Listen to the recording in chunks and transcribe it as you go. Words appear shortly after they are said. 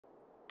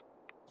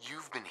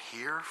You've been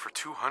here for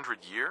 200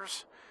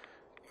 years?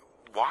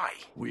 Why?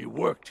 We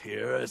worked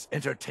here as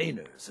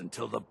entertainers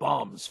until the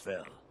bombs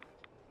fell.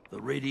 The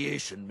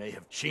radiation may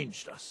have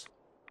changed us,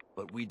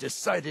 but we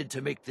decided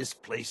to make this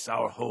place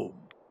our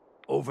home.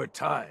 Over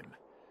time,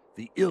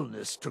 the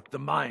illness took the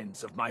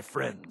minds of my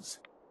friends,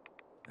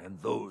 and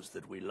those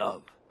that we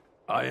love.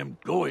 I am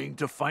going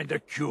to find a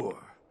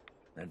cure,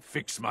 and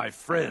fix my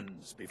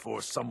friends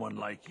before someone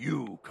like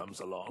you comes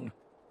along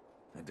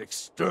and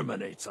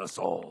exterminates us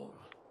all.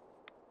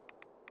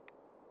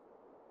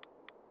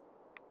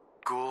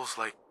 Ghouls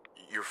like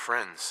your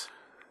friends.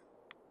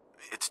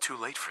 It's too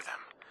late for them.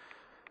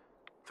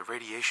 The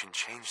radiation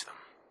changed them.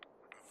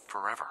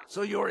 Forever.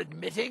 So you're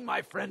admitting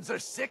my friends are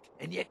sick,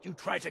 and yet you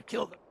try to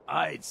kill them?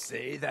 I'd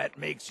say that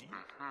makes you...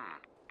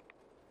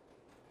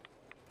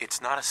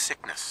 It's not a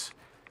sickness.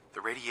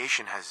 The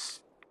radiation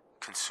has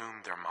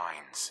consumed their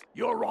minds.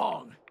 You're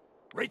wrong.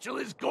 Rachel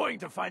is going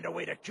to find a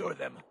way to cure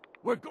them.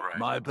 We're Right.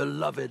 My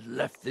beloved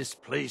left this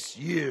place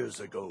years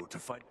ago to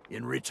fight.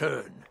 In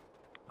return,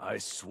 I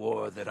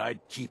swore that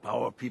I'd keep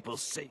our people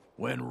safe.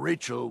 When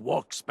Rachel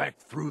walks back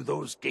through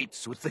those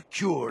gates with the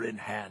cure in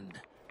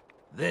hand,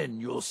 then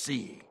you'll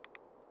see.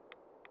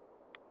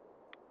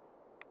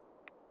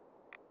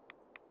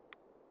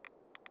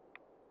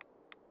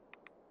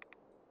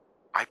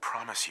 I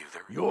promise you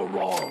there... You're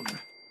wrong.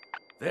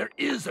 There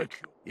is a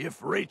cure.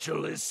 If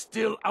Rachel is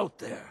still out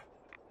there,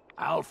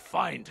 I'll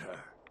find her.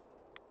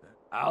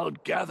 I'll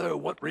gather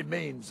what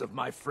remains of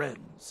my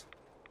friends,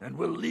 and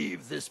we'll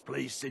leave this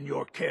place in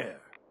your care.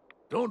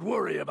 Don't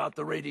worry about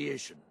the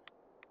radiation.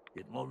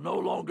 It will no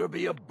longer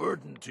be a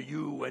burden to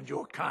you and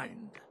your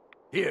kind.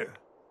 Here,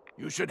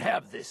 you should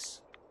have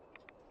this.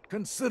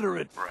 Consider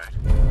it... Right.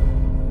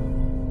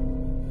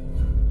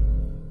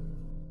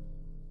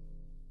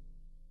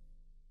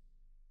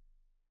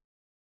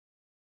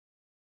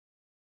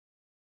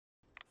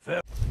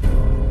 Fair.